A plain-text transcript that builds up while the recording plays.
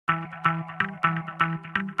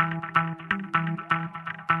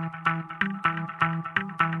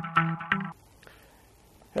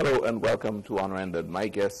Hello and welcome to Unrendered. My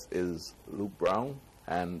guest is Luke Browne,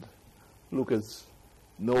 and Luke is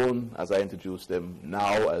known, as I introduced him,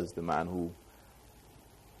 now as the man who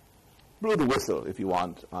blew the whistle, if you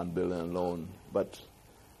want, on building and loan. But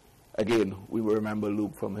again, we will remember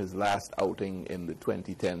Luke from his last outing in the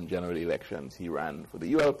 2010 general elections. He ran for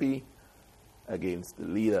the ULP against the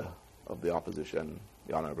leader of the opposition,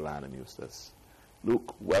 the Honorable Anna Eustace.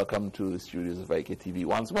 Luke, welcome to the studios of IKTV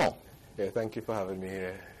once more. Yeah, thank you for having me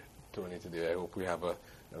here, Tony, today. I hope we have a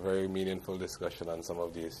very meaningful discussion on some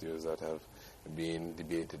of the issues that have been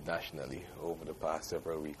debated nationally over the past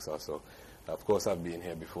several weeks or so. Of course, I've been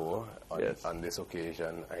here before. On this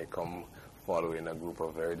occasion, I come following a group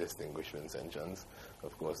of very distinguished Vincentians.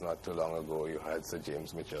 Of course, not too long ago, you had Sir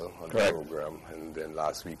James Mitchell on the program, and then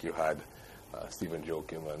last week you had Stephen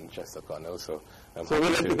Joachim and Chester Connell. So we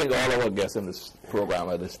like to think all our guests in this program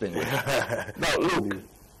are distinguished. Now, Luke,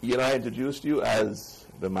 I introduced you as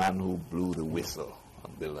the man who blew the whistle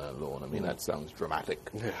on building and loan. I mean, that sounds dramatic.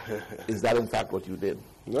 Is that in fact what you did?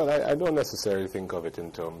 No, I don't necessarily think of it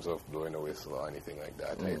in terms of blowing a whistle or anything like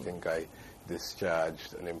that. I think I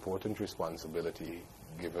discharged an important responsibility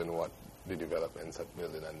given what the developments at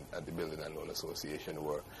the Building and Loan Association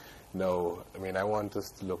were. Now, I mean, I want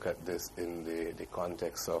us to look at this in the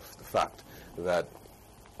context of the fact that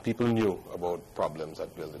people knew about problems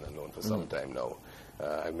at Building and Loan for some time now.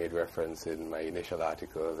 I made reference in my initial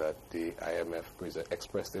article that the IMF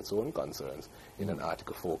expressed its own concerns in an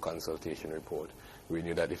Article 4 consultation report. We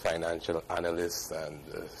knew that the financial analysts and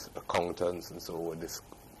accountants and so were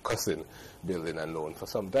discussing building and loan for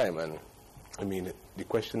some time. And I mean, the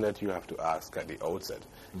question that you have to ask at the outset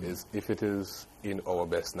is if it is in our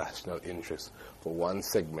best national interest for one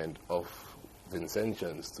segment of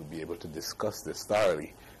Vincentians to be able to discuss this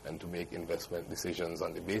thoroughly and to make investment decisions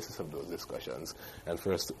on the basis of those discussions, and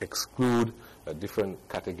for us to exclude a different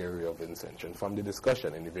category of Vincentian from the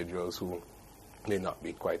discussion, individuals who may not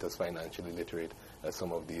be quite as financially literate as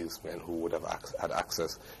some of these men who would have had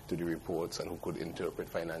access to the reports and who could interpret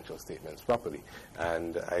financial statements properly.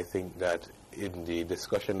 And I think that in the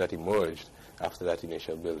discussion that emerged after that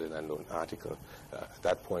initial building and loan article,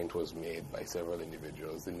 that point was made by several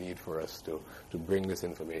individuals, the need for us to bring this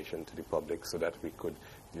information to the public so that we could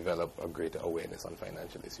develop a greater awareness on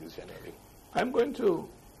financial issues generally. I'm going to,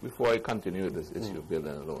 before I continue this issue of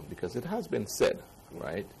building and loan, because it has been said,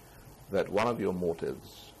 right, that one of your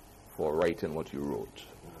motives for writing what you wrote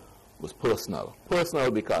was personal.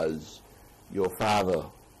 Personal because your father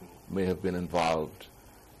may have been involved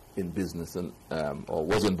in business and or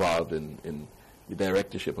was involved in the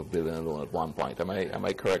directorship of Building and Loan at one point. Am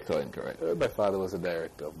I correct or incorrect? My father was a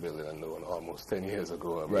director of Building and Loan almost 10 years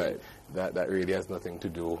ago. I mean, right. That really has nothing to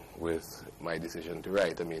do with my decision to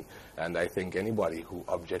write. I mean, and I think anybody who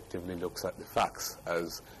objectively looks at the facts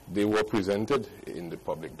as they were presented in the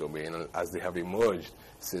public domain and as they have emerged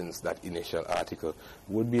since that initial article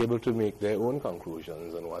would be able to make their own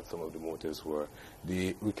conclusions on what some of the motives were.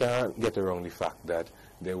 We can't get around the fact that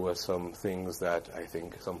there were some things that I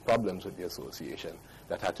think, some problems with the association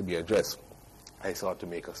that had to be addressed. I sought to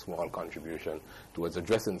make a small contribution towards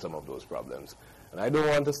addressing some of those problems. And I don't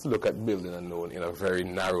want us to look at building and loan in a very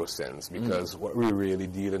narrow sense, because what we're really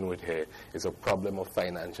dealing with here is a problem of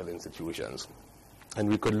financial institutions. And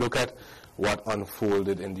we could look at what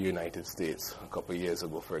unfolded in the United States a couple of years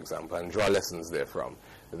ago, for example, and draw lessons therefrom.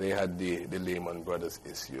 They had the Lehman Brothers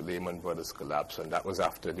issue, Lehman Brothers collapse, and that was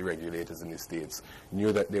after the regulators in the States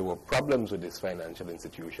knew that there were problems with this financial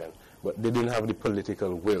institution, but they didn't have the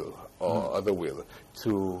political will or other will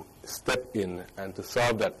to step in and to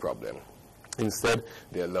solve that problem. Instead,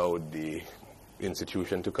 they allowed the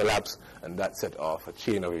institution to collapse, and that set off a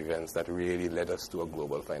chain of events that really led us to a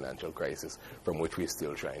global financial crisis from which we're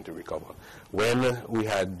still trying to recover. When we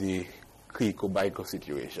had the Clico-Bico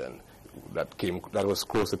situation that was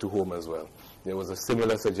closer to home as well, there was a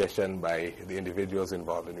similar suggestion by the individuals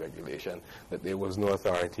involved in regulation that there was no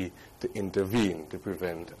authority to intervene to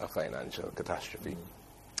prevent a financial catastrophe.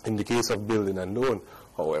 In the case of building and loan,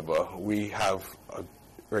 however, we have a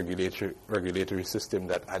regulatory system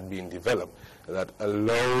that had been developed that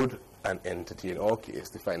allowed an entity, in our case,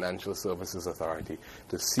 the Financial Services Authority,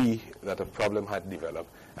 to see that a problem had developed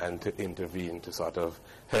and to intervene to sort of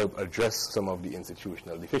help address some of the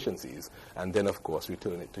institutional deficiencies, and then, of course,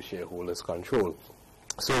 return it to shareholders' control.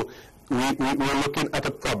 So we're looking at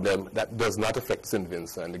a problem that does not affect St.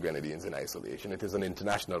 Vincent and the Grenadines in isolation. It is an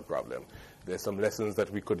international problem. There's some lessons that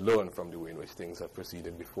we could learn from the way in which things have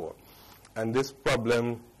proceeded before. And this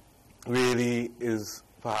problem really is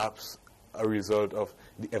perhaps a result of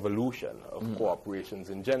the evolution of corporations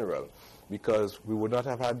in general, because we would not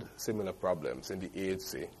have had similar problems in the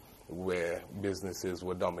AHC where businesses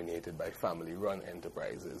were dominated by family-run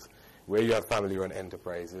enterprises. Where you have family-run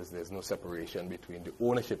enterprises, there's no separation between the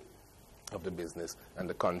ownership of the business and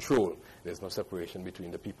the control. There's no separation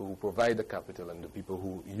between the people who provide the capital and the people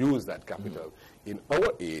who use that capital. In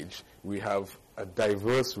our age, we have a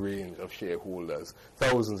diverse range of shareholders,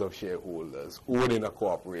 thousands of shareholders owning a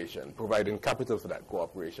corporation, providing capital for that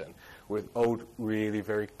corporation without really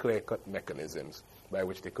very clear-cut mechanisms by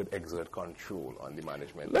which they could exert control on the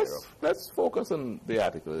management thereof. Let's focus on the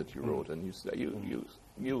article that you wrote, and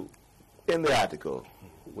you in the article,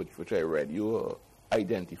 which I read, you were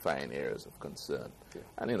identifying areas of concern. Okay.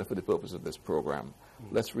 And for the purpose of this program,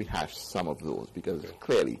 let's rehash some of those, because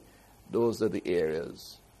clearly those are the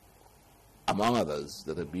areas, among others,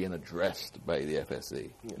 that are being addressed by the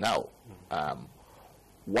FSA. Now,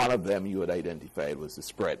 one of them you had identified was the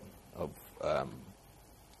spread of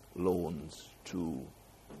loans to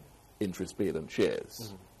interest paid on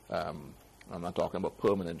shares. I'm not talking about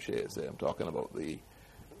permanent shares there. I'm talking about the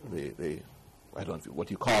I don't know what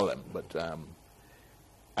you call them, but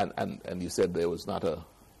and you said there was not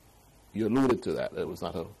you alluded to that, there was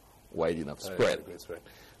not a wide enough spread.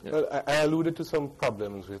 Yeah. Well, I alluded to some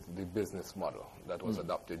problems with the business model that was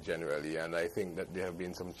adopted generally, and I think that there have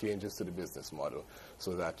been some changes to the business model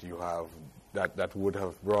so that you have that would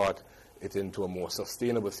have brought it into a more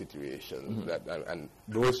sustainable situation. And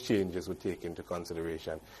those changes would take into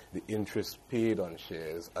consideration the interest paid on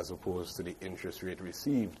shares as opposed to the interest rate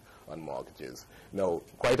received on mortgages. Now,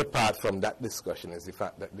 quite apart from that discussion is the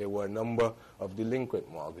fact that there were a number of delinquent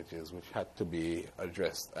mortgages which had to be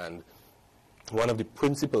addressed, and one of the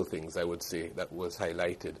principal things I would say that was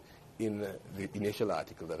highlighted in the initial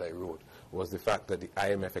article that I wrote was the fact that the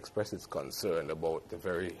IMF expressed its concern about the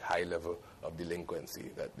very high level of delinquency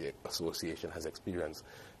that the association has experienced.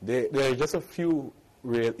 There are just a few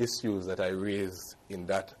real issues that I raised in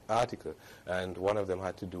that article, and one of them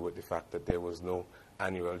had to do with the fact that there was no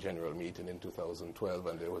annual general meeting in 2012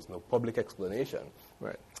 and there was no public explanation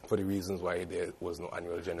for the reasons why there was no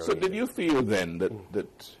annual general meeting. So did you feel then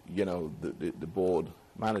that the board,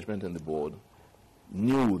 management and the board,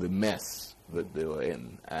 knew the mess that they were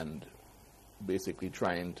in and basically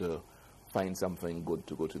trying to find something good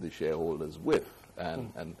to go to the shareholders with,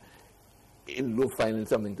 and in lieu of finding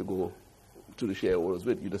something to go to the shareholders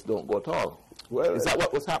with, you just don't go at all? Well, is that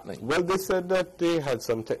what was happening? Well, they said that they had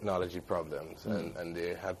some technology problems and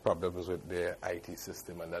they had problems with their IT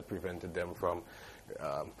system, and that prevented them from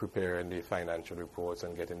preparing the financial reports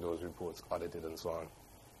and getting those reports audited and so on.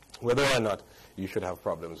 Whether or not you should have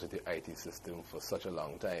problems with the IT system for such a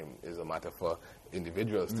long time is a matter for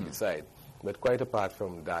individuals to decide. But quite apart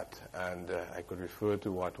from that, and I could refer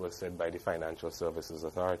to what was said by the Financial Services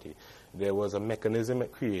Authority, there was a mechanism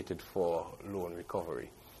created for loan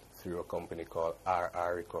recovery through a company called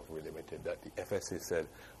RR Recovery Limited that the FSA said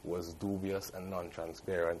was dubious and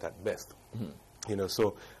non-transparent at best.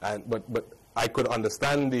 But I could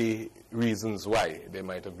understand the reasons why there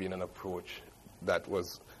might have been an approach that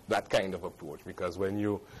was that kind of approach, because when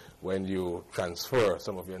you transfer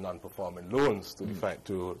some of your non-performing loans to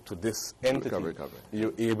to this entity,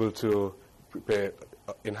 you're able to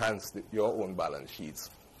enhance your own balance sheets,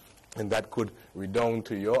 and that could redound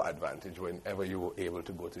to your advantage whenever you were able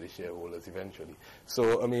to go to the shareholders eventually.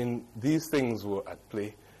 So, I mean, these things were at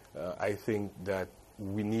play. I think that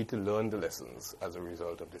we need to learn the lessons as a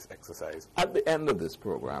result of this exercise. At the end of this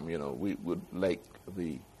program, we would like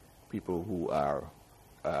the people who are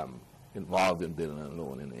involved in building a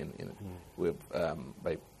loan with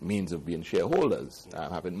by means of being shareholders,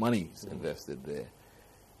 having monies invested there,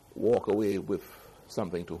 walk away with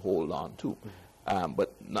something to hold on to.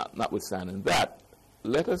 But notwithstanding that,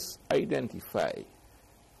 let us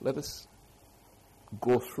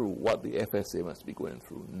go through what the FSA must be going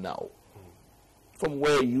through now. From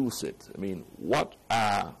where you sit, I mean, what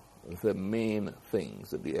are the main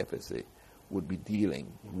things that the FSA would be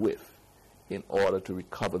dealing with in order to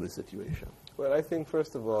recover the situation? Well, I think,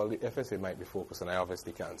 first of all, the FSA might be focused, and I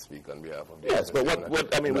obviously can't speak on behalf of the FSA. Yes, but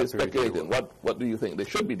we're speculating. What do you think they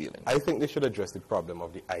should be dealing with? I think they should address the problem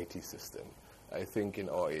of the IT system. I think in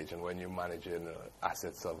our age, and when you're managing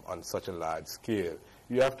assets on such a large scale,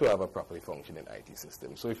 you have to have a properly functioning IT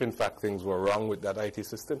system. So if, in fact, things were wrong with that IT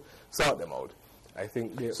system, sort them out. I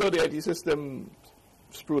think so the IT system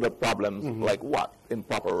screwed up problems like what?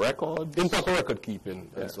 Improper records? Improper record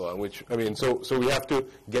keeping and so on, which, I mean, so we have to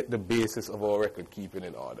get the basis of our record keeping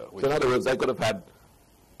in order. So in other words, I could have had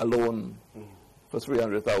a loan for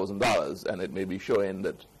 $300,000 and it may be showing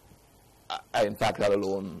that I in fact had a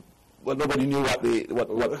loan, well, nobody knew what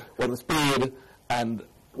was paid and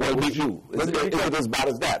what was due. Is it as bad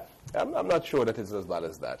as that? I'm not sure that it's as bad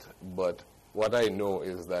as that, but what I know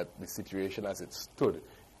is that the situation as it stood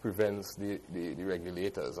prevents the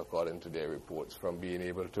regulators, according to their reports, from being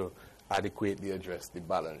able to adequately address the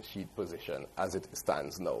balance sheet position as it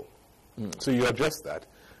stands now. So you address that,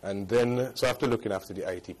 and then, so after looking after the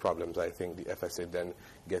IT problems, I think the FSA then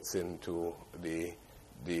gets into the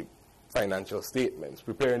financial statements,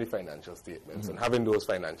 preparing the financial statements, and having those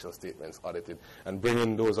financial statements audited, and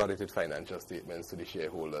bringing those audited financial statements to the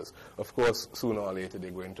shareholders. Of course, sooner or later,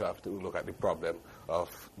 they're going to have to look at the problem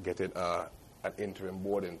of getting an interim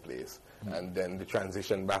board in place, and then the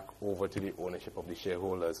transition back over to the ownership of the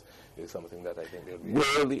shareholders is something that I think they'll be...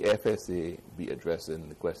 Will the FSA be addressing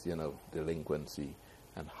the question of delinquency,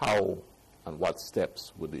 and how and what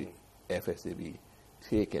steps would the FSA be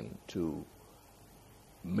taking to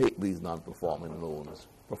make these non-performing loans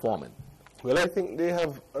performing? Well, I think they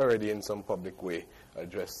have already in some public way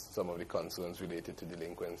addressed some of the concerns related to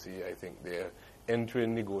delinquency. I think they're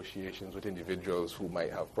entering negotiations with individuals who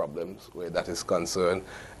might have problems where that is concerned.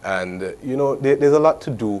 And, you know, there's a lot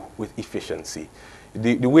to do with efficiency.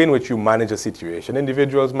 The way in which you manage a situation,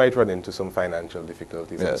 individuals might run into some financial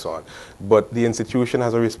difficulties and so on, but the institution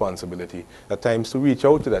has a responsibility at times to reach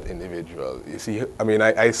out to that individual. You see, I mean,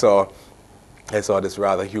 I saw this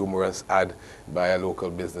rather humorous ad by a local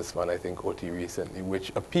businessman, I think OT recently,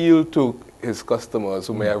 which appealed to his customers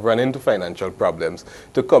who may have run into financial problems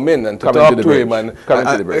to come in and to talk to him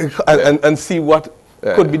and see what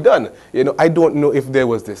could be done. You know, I don't know if there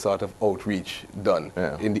was this sort of outreach done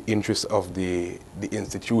in the interest of the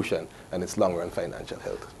institution and its long-run financial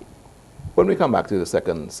health. When we come back to the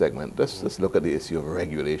second segment, let's look at the issue of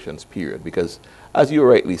regulations, period, because as you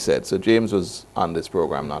rightly said, so James was on this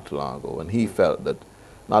program not too long ago, and he felt that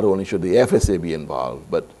not only should the FSA be involved,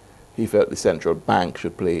 but he felt the central bank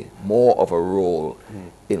should play more of a role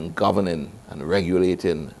in governing and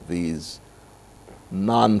regulating these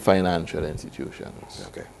non-financial institutions.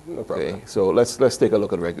 Okay, no problem. Okay, so let's take a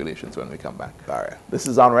look at regulations when we come back. All right. This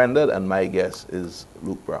is Unrendered, and my guest is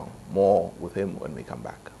Luke Browne. More with him when we come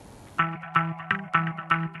back.